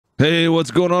Hey, what's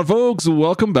going on, folks?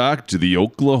 Welcome back to the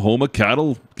Oklahoma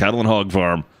cattle and hog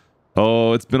farm.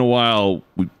 Oh, it's been a while.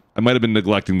 I might have been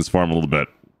neglecting this farm a little bit.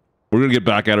 We're gonna get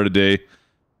back at it today.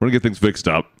 We're gonna get things fixed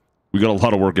up. We got a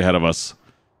lot of work ahead of us.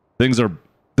 Things are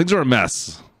a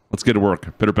mess. Let's get to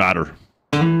work. Pitter patter.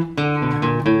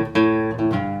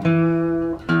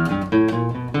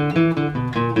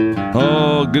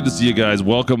 Oh, good to see you guys.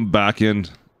 Welcome back in.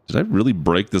 Did I really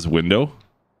break this window?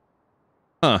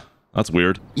 Huh. That's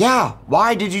weird. Yeah,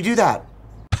 why did you do that?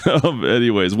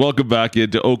 Anyways, welcome back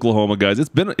into Oklahoma, guys. It's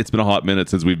been a hot minute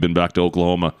since we've been back to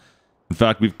Oklahoma. In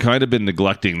fact, we've kind of been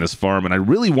neglecting this farm, and I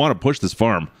really want to push this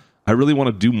farm. I really want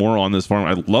to do more on this farm.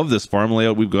 I love this farm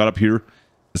layout we've got up here.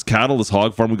 This cattle, this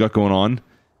hog farm we got going on.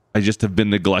 I just have been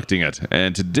neglecting it.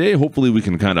 And today, hopefully, we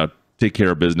can kind of take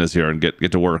care of business here and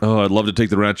get to work. Oh, I'd love to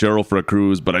take the Ranchero for a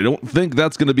cruise, but I don't think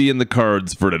that's going to be in the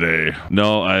cards for today.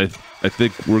 No, I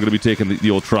think we're going to be taking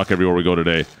the old truck everywhere we go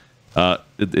today.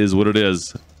 It is what it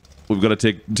is. We've got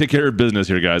to take care of business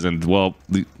here, guys. And, well,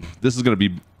 this is going to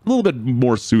be a little bit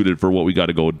more suited for what we got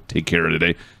to go take care of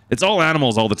today. It's all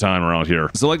animals all the time around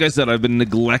here. So, like I said, I've been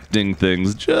neglecting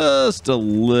things just a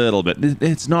little bit.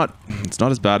 It's not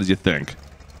as bad as you think.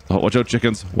 Oh, watch out,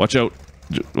 chickens. Watch out.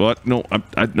 What? No,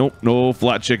 no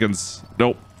flat chickens.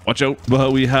 Nope. Watch out.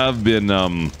 But we have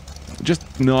been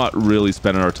just not really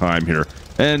spending our time here.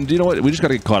 And you know what? We just got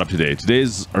to get caught up today.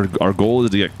 Today's our goal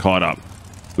is to get caught up.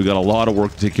 We got a lot of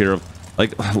work to take care of.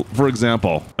 Like, for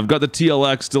example, I've got the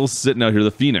TLX still sitting out here,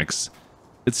 the Phoenix.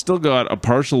 It's still got a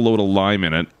partial load of lime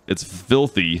in it. It's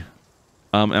filthy.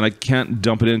 And I can't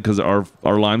dump it in because our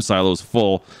lime silo is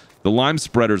full. The lime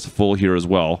spreader's full here as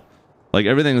well. Like,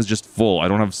 everything is just full. I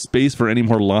don't have space for any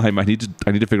more lime. I need to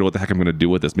figure out what the heck I'm going to do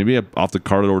with this. Maybe I'll have to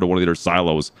cart it over to one of the other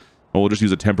silos. Or we'll just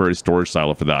use a temporary storage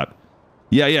silo for that.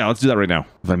 Yeah, let's do that right now.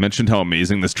 Have I mentioned how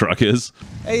amazing this truck is?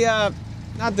 Hey,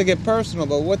 not to get personal,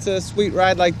 but what's a sweet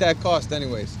ride like that cost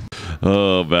anyways?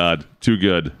 Oh, bad. Too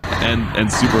good.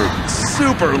 And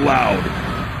super loud.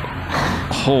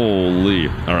 Holy.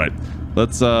 All right.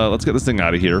 Let's get this thing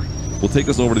out of here. We'll take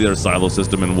this over to the other silo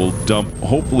system and we'll dump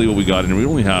hopefully what we got in. We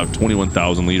only have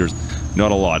 21,000 liters.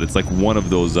 Not a lot. It's like one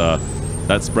of those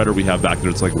that spreader we have back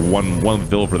there. It's like one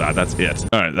fill for that. That's it.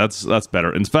 All right, that's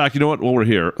better. In fact, you know what? While we're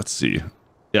here, let's see.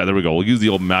 Yeah, there we go. We'll use the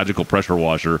old magical pressure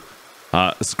washer.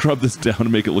 Scrub this down to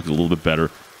make it look a little bit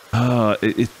better.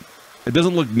 It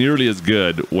doesn't look nearly as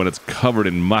good when it's covered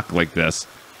in muck like this.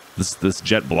 This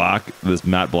jet black, this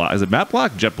matte black. Is it matte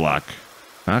black? Jet black?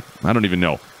 I don't even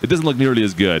know. It doesn't look nearly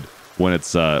as good when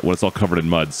it's all covered in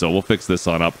mud. So we'll fix this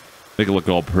on up, make it look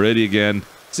all pretty again.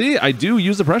 See, I do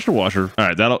use the pressure washer. All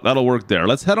right, that'll work there.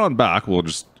 Let's head on back. We'll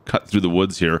just cut through the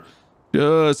woods here.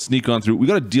 Just sneak on through. We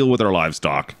got to deal with our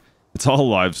livestock. It's all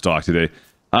livestock today.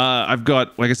 I've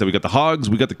got, like I said, we got the hogs,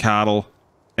 we got the cattle,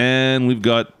 and we've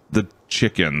got the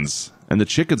chickens. And the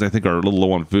chickens, I think, are a little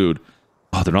low on food.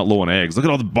 Oh, they're not low on eggs. Look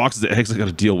at all the boxes of eggs I got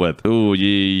to deal with. Oh,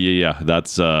 yeah.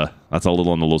 That's a little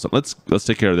on the low side. Let's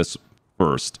take care of this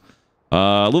first.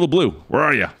 Little Blue, where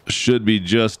are you? Should be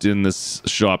just in this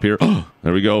shop here.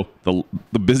 There we go.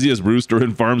 The busiest rooster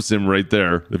in Farm Sim right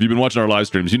there. If you've been watching our live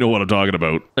streams, you know what I'm talking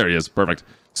about. There he is. Perfect.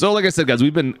 So, like I said, guys,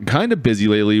 we've been kind of busy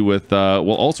lately with,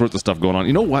 well, all sorts of stuff going on.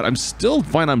 You know what? I'm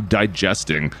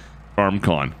digesting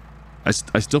FarmCon. I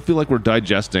still feel like we're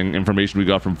digesting information we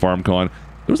got from FarmCon.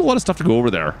 There was a lot of stuff to go over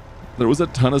there. There was a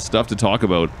ton of stuff to talk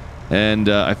about. And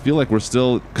I feel like we're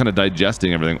still kind of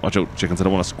digesting everything. Watch out, chickens. I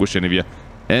don't want to squish any of you.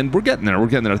 And we're getting there.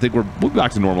 I think we'll be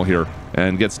back to normal here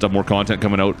and get stuff, more content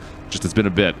coming out. Just it's been a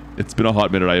bit. It's been a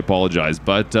hot minute. I apologize.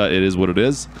 But it is what it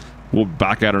is. We'll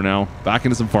back at her now. Back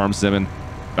into some farm simming.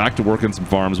 Back to working some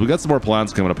farms. We got some more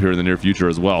plans coming up here in the near future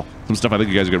as well. Some stuff I think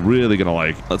you guys are really going to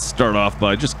like. Let's start off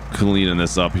by just cleaning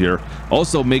this up here.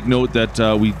 Also, make note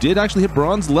that we did actually hit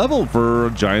bronze level for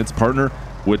Giants partner,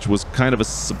 which was kind of a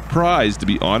surprise, to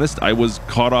be honest. I was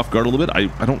caught off guard a little bit.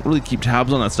 I don't really keep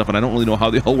tabs on that stuff, and I don't really know how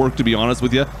they all work, to be honest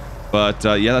with you. But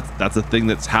yeah, that's a thing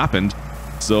that's happened.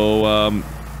 So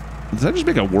did I just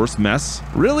make a worse mess?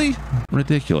 Really?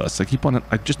 Ridiculous. I keep on.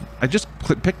 I just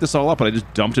picked this all up and I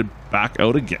just dumped it back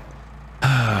out again.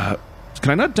 Can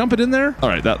I not dump it in there? All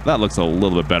right, that looks a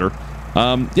little bit better.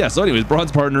 Yeah, so anyways,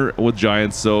 bronze partner with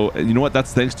Giants. So you know what?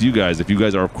 That's thanks to you guys. If you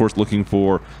guys are, of course, looking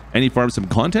for any Farm Sim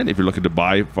content, if you're looking to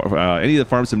buy any of the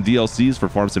Farm Sim DLCs for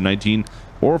Farm Sim 19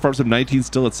 or Farm Sim 19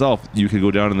 still itself, you can go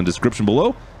down in the description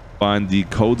below, find the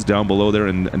codes down below there,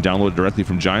 and download it directly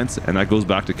from Giants. And that goes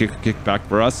back to kickback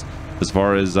for us as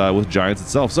far as with Giants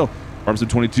itself. So Farmstead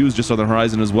 22 is just on the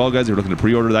horizon as well, guys. If you're looking to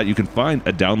pre-order that, you can find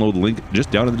a download link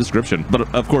just down in the description.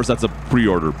 But of course, that's a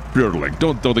pre-order link.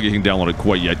 Don't think you can download it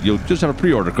quite yet. You'll just have a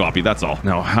pre-order copy. That's all.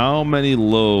 Now, how many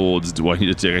loads do I need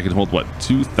to take? I can hold what,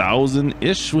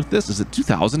 2,000-ish with this? Is it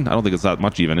 2,000? I don't think it's that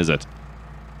much even, is it?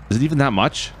 Is it even that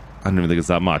much? I don't even think it's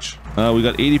that much. We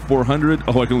got 8,400.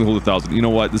 Oh, I can only hold 1,000. You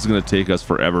know what? This is going to take us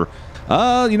forever.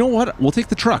 You know what? We'll take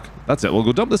the truck. That's it. We'll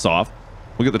go dump this off.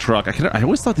 We'll get the truck. I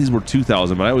always thought these were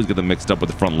 2,000, but I always get them mixed up with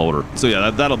the front loader. So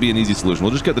yeah, that'll be an easy solution.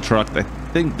 We'll just get the truck. I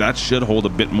think that should hold a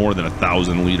bit more than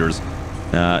 1,000 liters.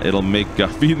 It'll make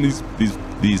feeding these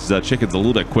chickens a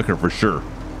little bit quicker for sure.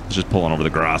 Let's just pull on over the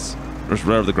grass. Just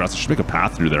right over the grass. I should make a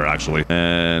path through there actually.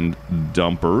 And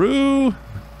dumperoo.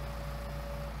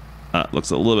 Looks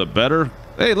a little bit better.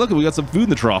 Hey, look, we got some food in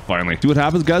the trough finally. See what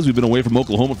happens, guys? We've been away from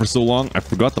Oklahoma for so long. I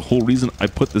forgot the whole reason I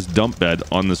put this dump bed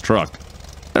on this truck.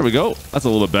 There we go. That's a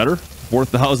little bit better.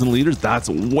 4,000 liters. That's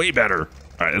way better.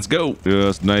 All right, let's go.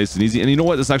 Just nice and easy. And you know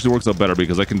what? This actually works out better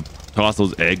because I can toss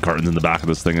those egg cartons in the back of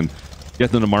this thing and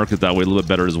get them to market that way a little bit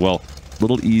better as well. A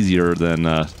little easier than...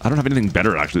 I don't have anything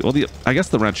better, actually. Well, I guess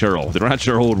the Ranchero. The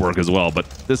Ranchero would work as well, but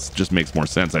this just makes more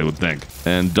sense, I would think.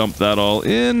 And dump that all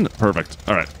in. Perfect.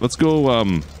 All right, let's go...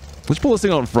 let's pull this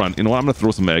thing out in front. You know what? I'm going to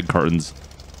throw some egg cartons.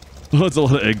 That's a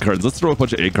lot of egg cartons. Let's throw a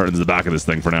bunch of egg cartons in the back of this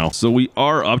thing for now. So we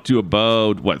are up to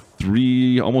about, what,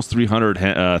 almost 300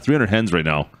 hens right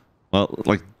now. Well,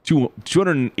 like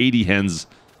 280 hens,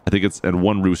 I think it's, and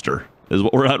one rooster is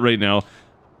what we're at right now.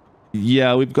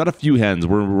 Yeah, we've got a few hens.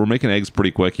 We're making eggs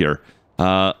pretty quick here.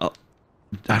 I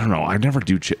don't know. I never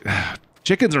do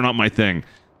chickens are not my thing.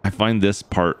 I find this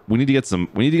part. We need to get some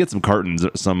cartons,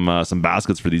 some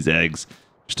baskets for these eggs,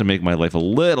 just to make my life a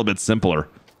little bit simpler.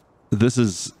 This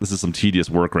is some tedious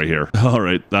work right here. All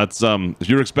right, that's if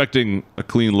you're expecting a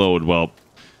clean load, well,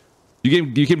 you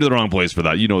came to the wrong place for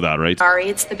that. You know that, right? Sorry,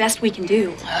 it's the best we can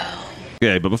do.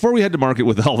 Okay, but before we head to market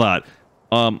with all that,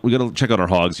 we got to check out our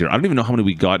hogs here. I don't even know how many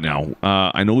we got now.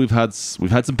 I know we've had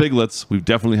some piglets. We've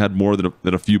definitely had more than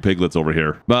a few piglets over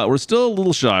here, but we're still a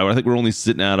little shy. I think we're only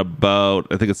sitting at about,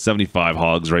 I think it's 75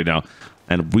 hogs right now,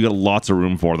 and we got lots of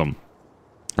room for them.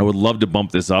 I would love to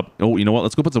bump this up. Oh, you know what?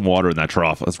 Let's go put some water in that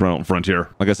trough. Let's run out in front here.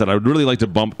 Like I said, I would really like to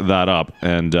bump that up.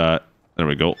 And there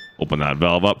we go. Open that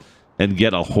valve up and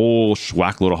get a whole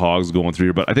schwack load of hogs going through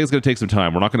here. But I think it's going to take some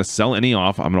time. We're not going to sell any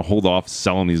off. I'm going to hold off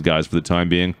selling these guys for the time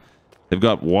being. They've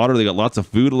got water. They got lots of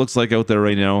food, it looks like, out there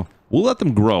right now. We'll let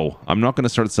them grow. I'm not going to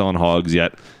start selling hogs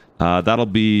yet.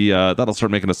 That'll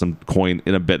start making us some coin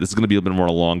in a bit. This is going to be a bit more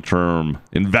a long-term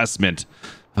investment.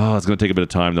 Oh, it's going to take a bit of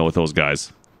time, though, with those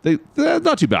guys. They're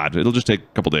not too bad. It'll just take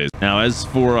a couple days. Now, as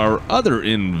for our other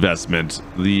investment,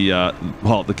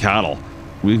 the cattle.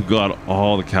 We've got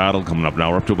all the cattle coming up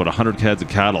now. We're up to about 100 heads of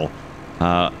cattle.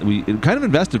 We kind of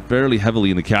invested fairly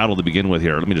heavily in the cattle to begin with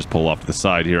here. Let me just pull off to the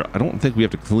side here. I don't think we have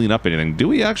to clean up anything. Do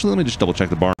we actually? Let me just double check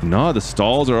the barn. No, the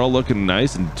stalls are all looking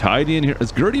nice and tidy in here.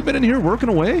 Has Gertie been in here working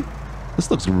away?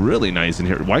 This looks really nice in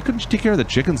here. Why couldn't you take care of the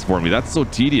chickens for me? That's so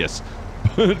tedious.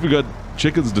 We got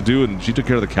chickens to do, and she took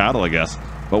care of the cattle, I guess.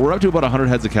 But we're up to about 100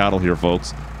 heads of cattle here,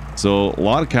 folks. So a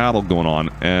lot of cattle going on,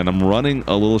 and I'm running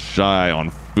a little shy on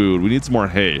food. We need some more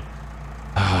hay.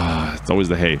 It's always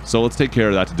the hay. So let's take care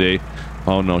of that today.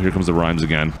 Oh no, here comes the rhymes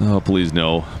again. Oh, please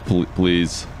no.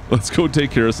 Please. Let's go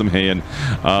take care of some hay, and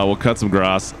we'll cut some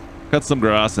grass.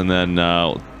 And then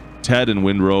Ted and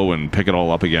Windrow and pick it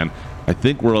all up again. I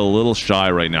think we're a little shy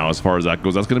right now as far as that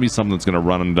goes. That's going to be something that's going to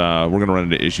run, and we're going to run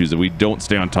into issues that we don't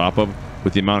stay on top of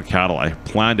with the amount of cattle I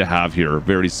plan to have here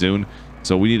very soon.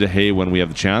 So we need to hay when we have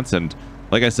the chance. And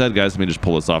like I said, guys, let me just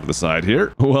pull this off to the side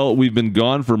here. Well, we've been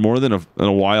gone for more than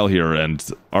a while here, and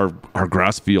our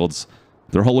grass fields,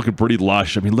 they're all looking pretty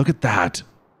lush. I mean, look at that.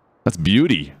 That's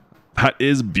beauty. That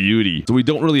is beauty. So we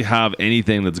don't really have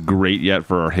anything that's great yet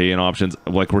for our haying options.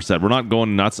 Like we said, we're not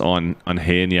going nuts on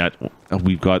haying yet.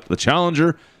 We've got the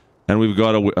Challenger, and we've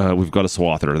got a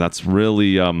swather. That's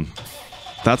really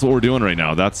that's what we're doing right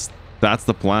now. That's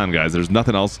the plan, guys. There's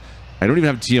nothing else. I don't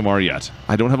even have TMR yet.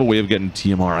 I don't have a way of getting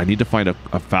TMR. I need to find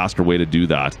a faster way to do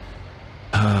that.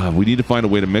 We need to find a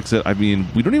way to mix it. I mean,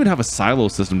 we don't even have a silo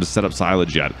system to set up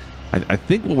silage yet. I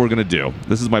think what we're gonna do,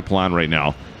 this is my plan right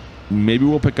now. Maybe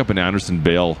we'll pick up an Anderson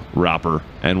bale wrapper,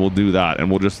 and we'll do that, and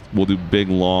we'll do big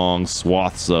long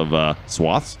swaths of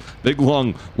big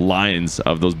long lines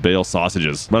of those bale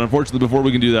sausages. But unfortunately, before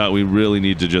we can do that, we really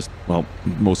need to just, well,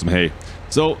 mow some hay.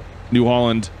 So New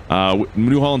Holland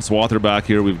swather back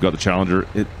here. We've got the Challenger.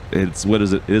 It is what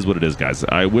it is, guys.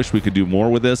 I wish we could do more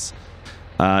with this.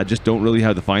 Just don't really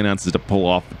have the finances to pull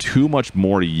off too much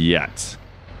more yet.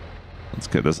 Let's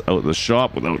get this out of the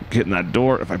shop without hitting that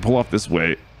door. If I pull off this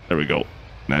way, there we go.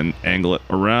 And angle it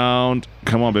around.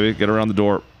 Come on, baby. Get around the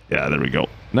door. Yeah, there we go.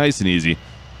 Nice and easy.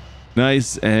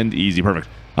 Nice and easy. Perfect.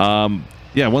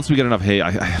 Yeah, once we get enough hay,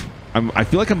 I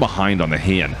feel like I'm behind on the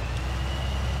hay-in.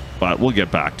 But we'll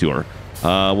get back to her.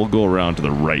 We'll go around to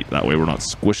the right. That way we're not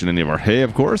squishing any of our hay,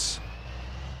 of course.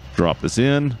 Drop this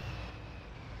in.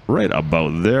 Right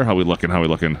about there. How we looking? How we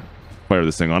looking? Fire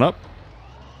this thing on up.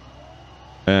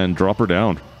 And drop her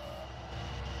down.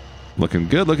 Looking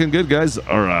good, guys.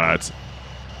 All right.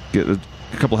 Get a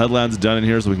couple headlands done in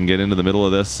here so we can get into the middle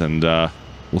of this, and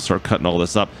we'll start cutting all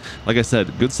this up. Like I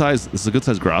said, good size. This is a good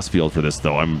size grass field for this,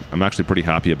 though. I'm actually pretty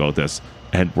happy about this,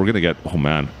 and we're gonna get. Oh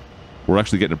man, we're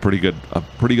actually getting a pretty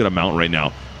good amount right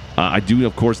now. I do,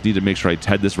 of course, need to make sure I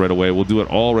TED this right away. We'll do it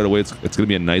all right away. It's gonna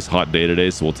be a nice hot day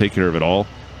today, so we'll take care of it all,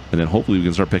 and then hopefully we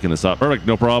can start picking this up. Perfect,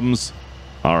 no problems.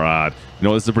 All right. You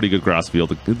know, this is a pretty good grass field.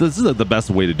 This is the best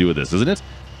way to do this, isn't it?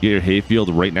 Get your hay field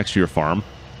right next to your farm.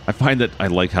 I find that I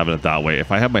like having it that way.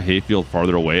 If I have my hay field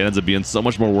farther away, it ends up being so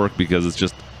much more work because it's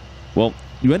just, well,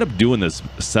 you end up doing this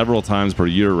several times per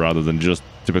year rather than just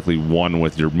typically one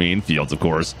with your main fields, of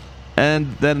course.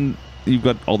 And then you've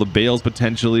got all the bales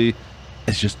potentially.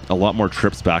 It's just a lot more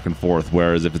trips back and forth.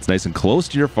 Whereas if it's nice and close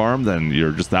to your farm, then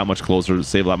you're just that much closer,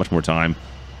 save that much more time.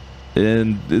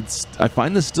 And I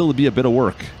find this still to be a bit of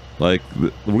work. Like,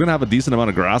 we're gonna have a decent amount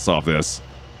of grass off this,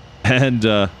 and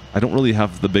I don't really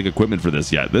have the big equipment for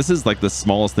this yet. This is like the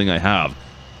smallest thing I have.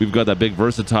 We've got that big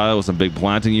versatile with some big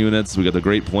planting units. We got the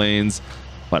Great Plains,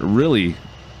 but really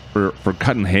for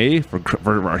cutting hay, for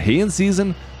our hay in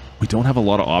season, we don't have a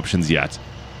lot of options yet.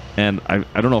 And I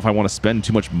don't know if I want to spend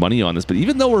too much money on this, but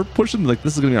even though we're pushing, like,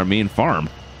 this is gonna be our main farm,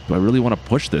 do I really want to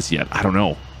push this yet? I don't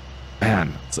know.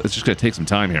 Man, it's just gonna take some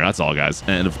time here, that's all, guys.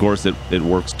 And of course it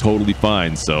works totally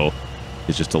fine, so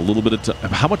it's just a little bit of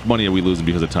time. How much money are we losing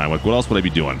because of time? Like, what else would I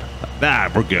be doing?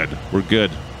 We're good.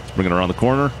 Let's bring it around the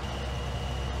corner.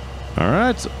 All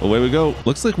right, away we go.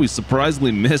 Looks like we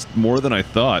surprisingly missed more than I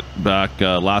thought back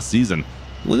last season.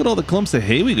 Look at all the clumps of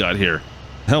hay we got here.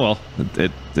 Oh well,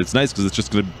 it's nice because it's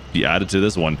just gonna be added to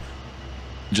this one.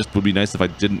 Just would be nice if I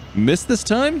didn't miss this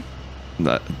time.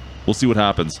 We'll see what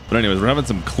happens. But anyways, we're having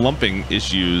some clumping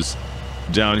issues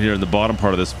down here in the bottom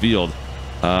part of this field.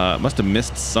 Must have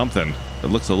missed something. It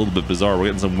looks a little bit bizarre. We're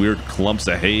getting some weird clumps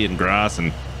of hay and grass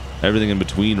and everything in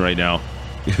between right now.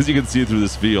 As you can see through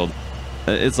this field.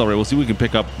 It's all right. We'll see if we can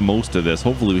pick up most of this.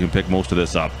 Hopefully we can pick most of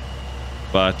this up.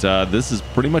 But this is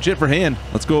pretty much it for haying.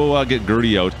 Let's go get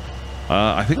Gertie out.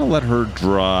 I think I'll let her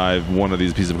drive one of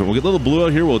these pieces of equipment. We'll get Little Blue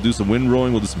out here. We'll do some wind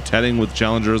rowing. We'll do some tedding with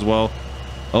Challenger as well.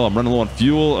 Oh, I'm running low on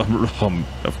fuel.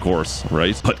 Of course,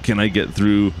 right? But can I get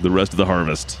through the rest of the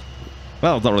harvest?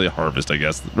 Well, it's not really a harvest, I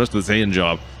guess. The rest of this haying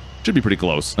job should be pretty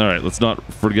close. All right, let's not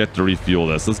forget to refuel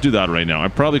this. Let's do that right now. I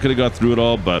probably could have got through it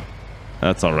all, but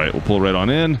that's all right. We'll pull right on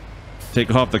in,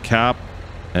 take off the cap,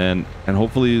 and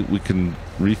hopefully we can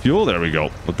refuel. There we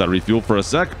go. Let that refuel for a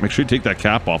sec. Make sure you take that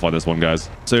cap off on this one, guys.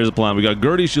 So here's the plan. We got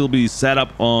Gertie. She'll be set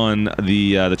up on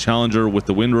the Challenger with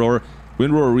the windrower.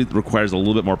 Windrower requires a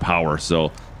little bit more power,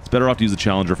 so it's better off to use the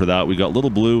Challenger for that. We got Little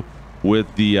Blue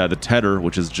with the tedder,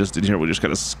 which is just in here. We just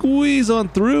gotta squeeze on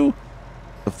through.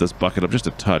 Lift this bucket up just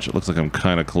a touch. It looks like I'm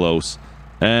kind of close,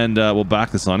 and we'll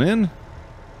back this on in,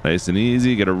 nice and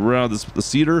easy. Get around the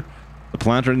cedar, the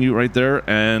planter unit right there,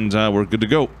 and we're good to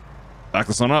go. Back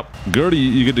this on up. Gertie,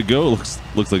 you good to go?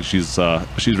 Looks like she's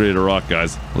ready to rock,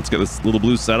 guys. Let's get this Little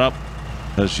Blue set up.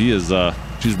 She's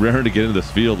raring to get into this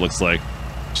field. Looks like.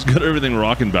 She's got everything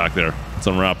rocking back there. Let's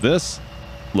unwrap this.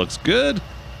 Looks good.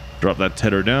 Drop that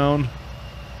tedder down.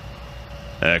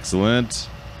 Excellent.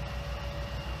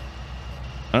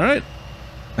 All right.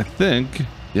 I think,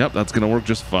 yep, that's going to work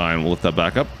just fine. We'll lift that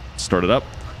back up, start it up,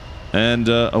 and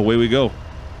away we go.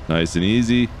 Nice and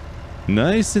easy.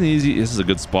 Nice and easy. This is a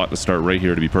good spot to start right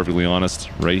here, to be perfectly honest.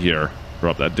 Right here.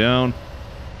 Drop that down.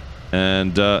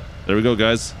 And there we go,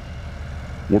 guys.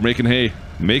 We're making hay.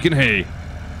 Making hay.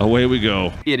 Away we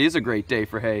go. It is a great day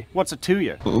for hay. What's it to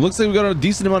you? Well, it looks like we got a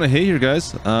decent amount of hay here,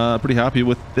 guys. Pretty happy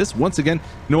with this. Once again,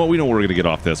 you know what? We know we're going to get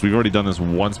off this. We've already done this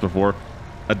once before.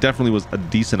 It definitely was a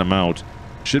decent amount.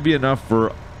 Should be enough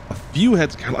for a few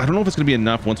heads. I don't know if it's going to be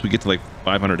enough once we get to like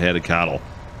 500 head of cattle.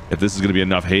 If this is going to be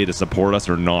enough hay to support us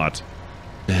or not.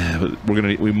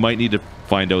 We might need to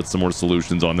find out some more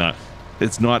solutions on that.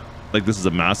 It's not like this is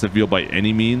a massive field by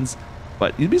any means.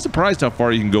 But you'd be surprised how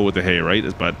far you can go with the hay, right?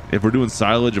 But if we're doing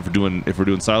silage, if we're doing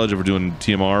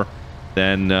TMR,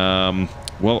 then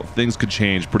well, things could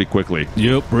change pretty quickly.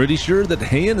 Yep, pretty sure that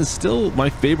haying is still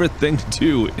my favorite thing to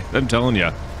do. I'm telling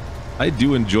you, I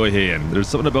do enjoy haying. There's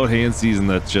something about haying season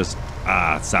that's just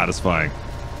satisfying.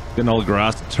 Getting all the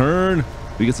grass to turn.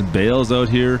 We get some bales out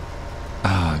here.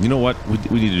 You know what?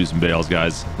 We need to do some bales,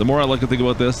 guys. The more I like to think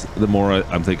about this, the more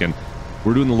I'm thinking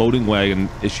we're doing the loading wagon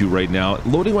issue right now.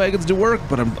 Loading wagons do work,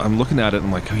 but I'm looking at it and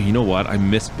I'm like, oh, you know what? I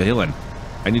miss baling.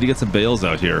 I need to get some bales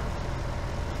out here.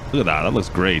 Look at that. That looks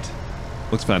great.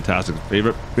 Looks fantastic.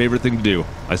 Favorite thing to do.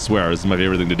 I swear, this is my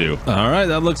favorite thing to do. All right,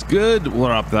 that looks good. We'll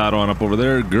wrap that on up over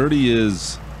there. Gertie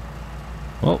is,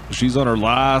 well, she's on her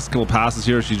last couple passes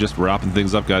here. She's just wrapping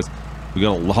things up, guys. We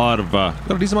got a lot of,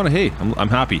 got a decent amount of hay. I'm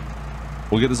happy.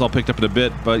 We'll get this all picked up in a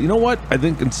bit, but you know what? I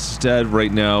think instead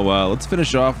right now, let's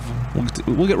finish off.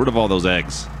 We'll get rid of all those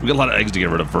eggs. We got a lot of eggs to get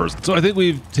rid of first. So I think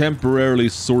we've temporarily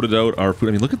sorted out our food.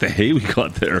 I mean, look at the hay we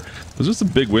got there. Those are some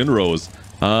big windrows.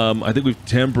 I think we've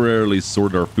temporarily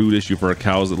sorted our food issue for our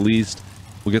cows at least.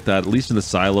 We'll get that at least in the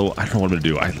silo. I don't know what I'm gonna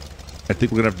do. I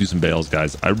think we're gonna have to do some bales,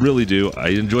 guys. I really do. I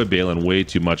enjoy baling way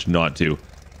too much not to.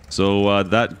 So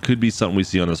that could be something we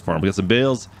see on this farm. We got some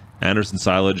bales, Anderson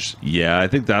silage. Yeah, I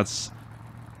think that's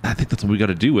what we got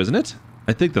to do, isn't it?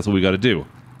 I think that's what we got to do.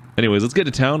 Anyways, let's get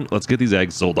to town. Let's get these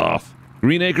eggs sold off.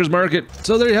 Green Acres Market.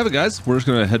 So there you have it, guys. We're just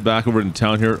going to head back over into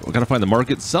town here. We got to find the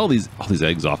market, sell all these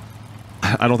eggs off.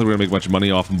 I don't think we're going to make much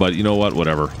money off them, but you know what?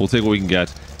 Whatever. We'll take what we can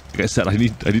get. Like I said, I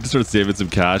need to start saving some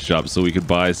cash up so we could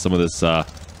buy some of this,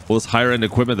 this higher end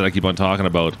equipment that I keep on talking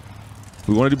about. If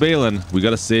we want to do baling, we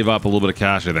got to save up a little bit of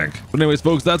cash, I think. But anyways,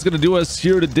 folks, that's going to do us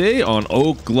here today on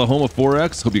Oklahoma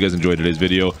Forex. Hope you guys enjoyed today's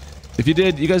video. If you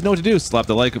did, you guys know what to do. Slap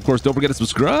the like. Of course, don't forget to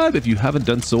subscribe if you haven't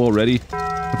done so already.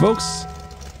 And folks,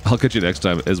 I'll catch you next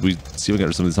time as we see if we can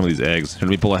get some of these eggs. Let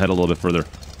me pull ahead a little bit further.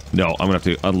 No, I'm going to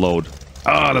have to unload.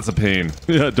 Ah, that's a pain.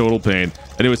 Yeah, total pain.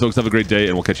 Anyways, folks, have a great day,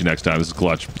 and we'll catch you next time. This is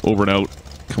Klutch. Over and out.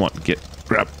 Come on, get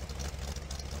out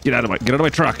of my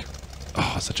truck.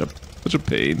 Oh, such a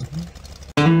pain.